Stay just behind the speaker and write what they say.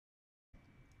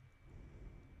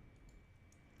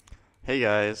Hey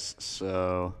guys,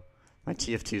 so my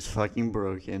TF2 is fucking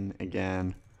broken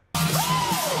again.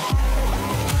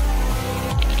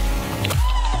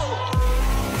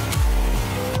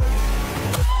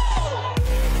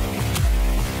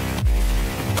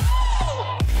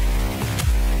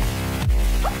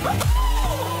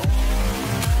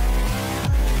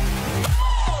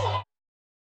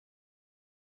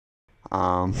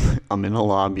 I'm in a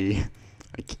lobby.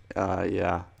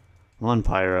 Yeah, I'm on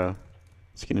Pyro.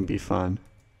 It's gonna be fun.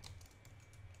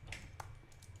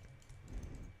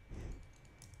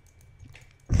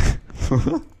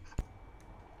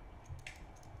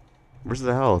 Where's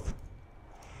the health?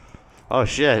 Oh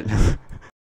shit.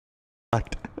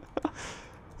 Fucked.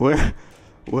 Where?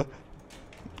 What?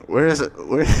 Where is it?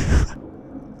 Where?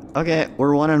 Okay,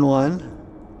 we're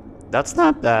 1-1. That's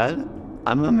not bad.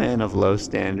 I'm a man of low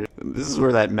standard. This is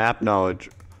where that map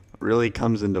knowledge really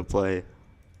comes into play.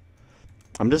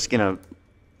 I'm just gonna,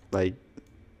 like...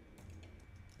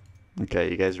 Okay,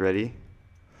 you guys ready?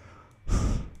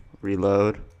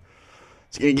 Reload.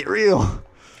 It's gonna get real!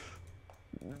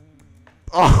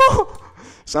 Oh!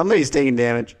 Somebody's taking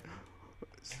damage.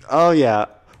 Oh yeah.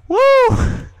 Woo!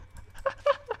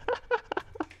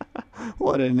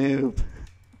 What a noob.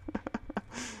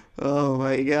 Oh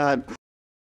my god.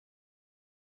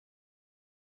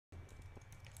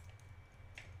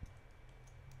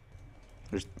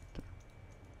 There's...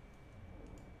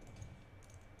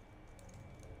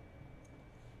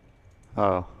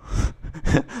 Oh.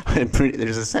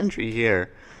 There's a sentry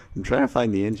here. I'm trying to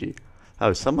find the Inji.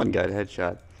 Oh, someone got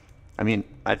headshot. I mean,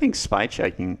 I think spy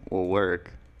checking will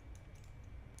work.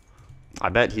 I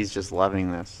bet he's just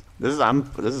loving this. This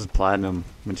is platinum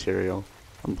material.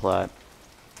 I'm plat.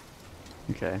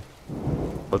 Okay.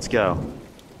 Let's go.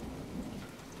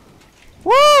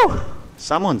 Woo!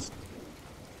 Someone's...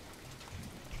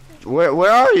 Where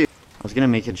are you? I was gonna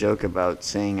make a joke about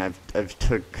saying I've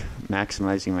took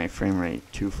maximizing my frame rate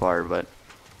too far, but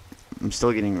I'm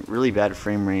still getting really bad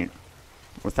frame rate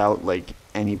without like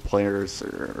any players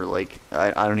or like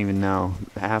I don't even know.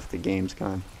 Half the game's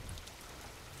gone.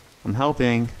 I'm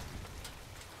helping.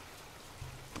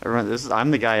 Everyone,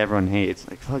 I'm the guy everyone hates.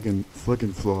 Like fucking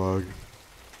flog.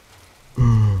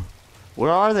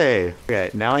 Where are they?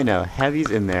 Okay, now I know. Heavy's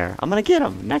in there. I'm gonna get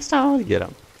him. Next time I'm gonna get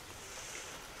him.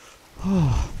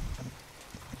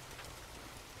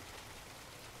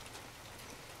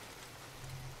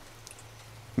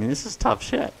 I mean, this is tough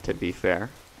shit, to be fair.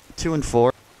 2 and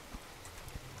 4.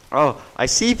 Oh, I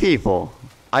see people.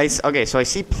 Okay, so I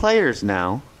see players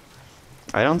now.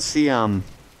 I don't see, I'm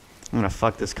gonna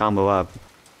fuck this combo up.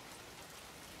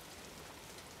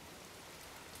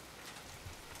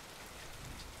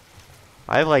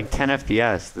 I have like 10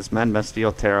 FPS. This man must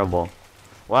feel terrible.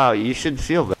 Wow, you should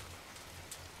feel that.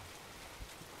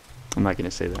 I'm not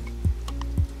gonna say that.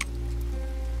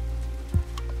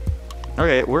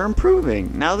 Okay, we're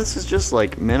improving. Now this is just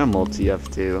like minimal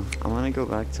TF2. I want to go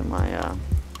back to my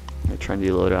trendy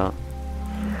loadout.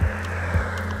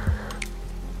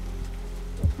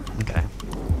 Okay.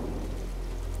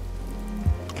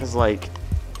 Cause like,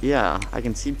 yeah, I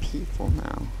can see people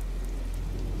now.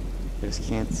 I just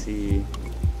can't see.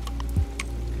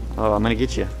 Oh, I'm gonna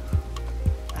get you.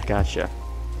 I gotcha.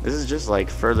 This is just like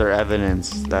further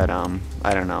evidence that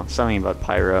I don't know, something about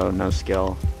Pyro, no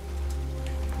skill.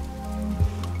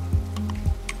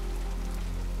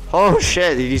 Oh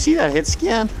shit, did you see that hit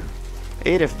scan?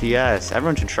 8 FPS,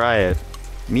 everyone should try it.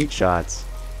 Meat shots.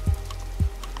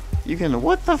 You can,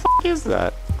 what the fuck is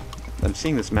that? I'm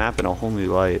seeing this map in a whole new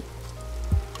light.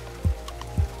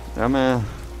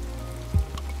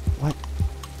 What?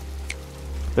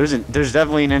 There's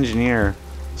definitely an engineer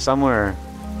somewhere.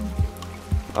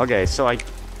 Okay, so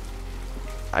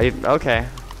okay.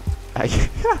 I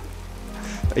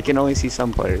can only see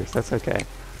some players, that's okay.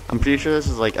 I'm pretty sure this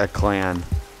is like a clan.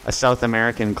 A South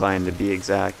American clan to be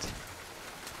exact.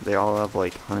 They all have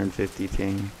like 150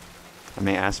 ping. And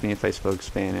they asked me if I spoke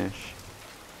Spanish.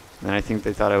 And I think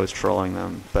they thought I was trolling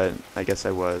them, but I guess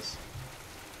I was.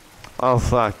 Oh,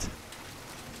 fucked.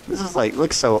 This is like,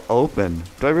 looks so open.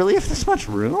 Do I really have this much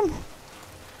room?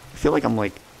 I feel like I'm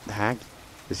like hacked.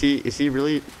 Is he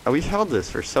really? Oh, we've held this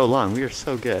for so long. We are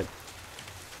so good.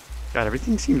 God,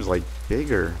 everything seems like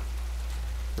bigger.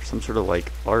 Or some sort of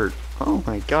like art. Oh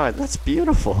my god, that's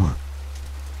beautiful.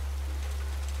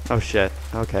 Oh shit.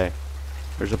 Okay.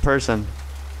 There's a person.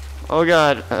 Oh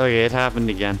god. Okay, it happened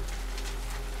again.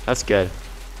 That's good.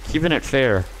 Keeping it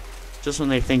fair. Just when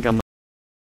they think I'm...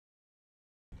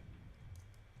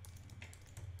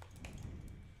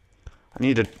 I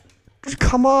need to...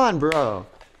 Come on, bro.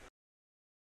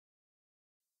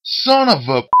 Son of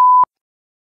a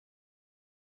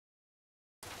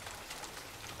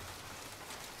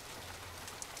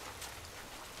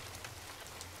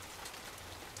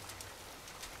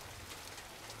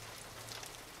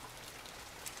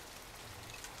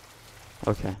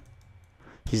Okay.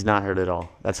 He's not hurt at all.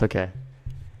 That's okay.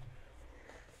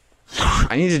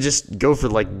 I need to just go for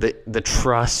like the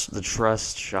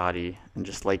trust shoddy and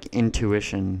just like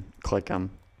intuition click him.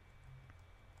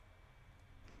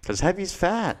 Cause Heavy's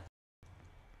fat.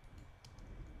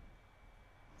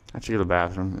 I have to go to the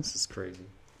bathroom. This is crazy.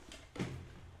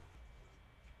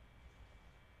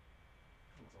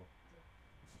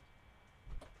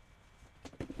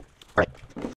 Alright.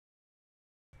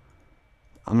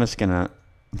 I'm just gonna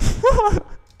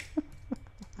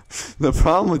the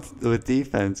problem with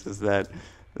defense is that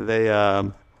they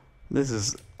this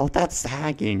is that's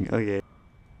hacking. Okay.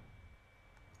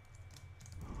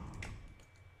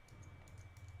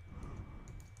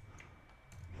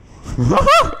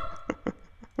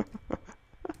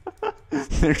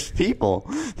 There's people.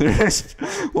 There's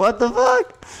what the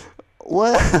fuck?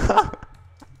 What?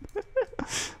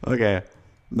 Okay.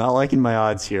 Not liking my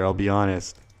odds here, I'll be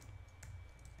honest.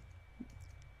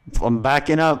 I'm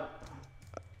backing up.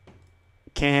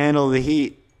 Can't handle the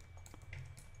heat.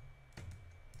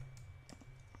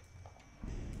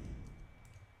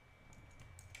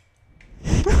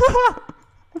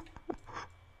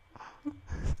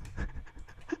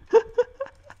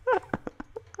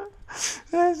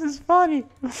 This is funny.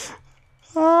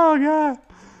 Oh god.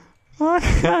 Oh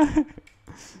god.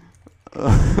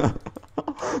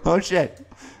 Oh shit.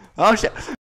 Oh shit.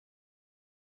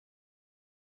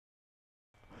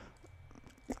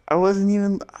 I wasn't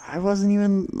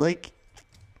even like,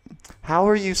 how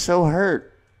are you so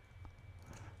hurt?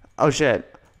 Oh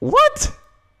shit. What?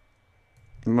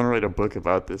 I'm gonna write a book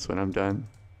about this when I'm done.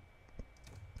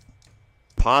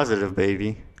 Positive,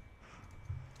 baby.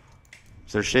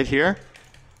 Is there shit here?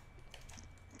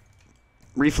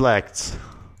 Reflects.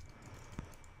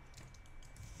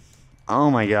 Oh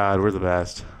my god, we're the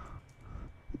best.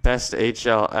 Best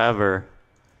HL ever.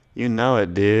 You know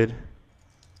it, dude.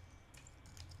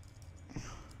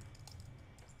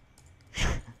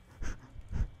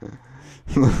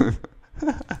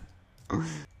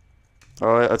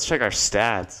 Alright, let's check our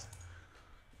stats.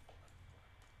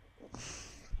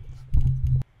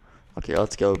 Okay,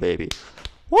 let's go, baby.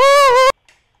 Woo!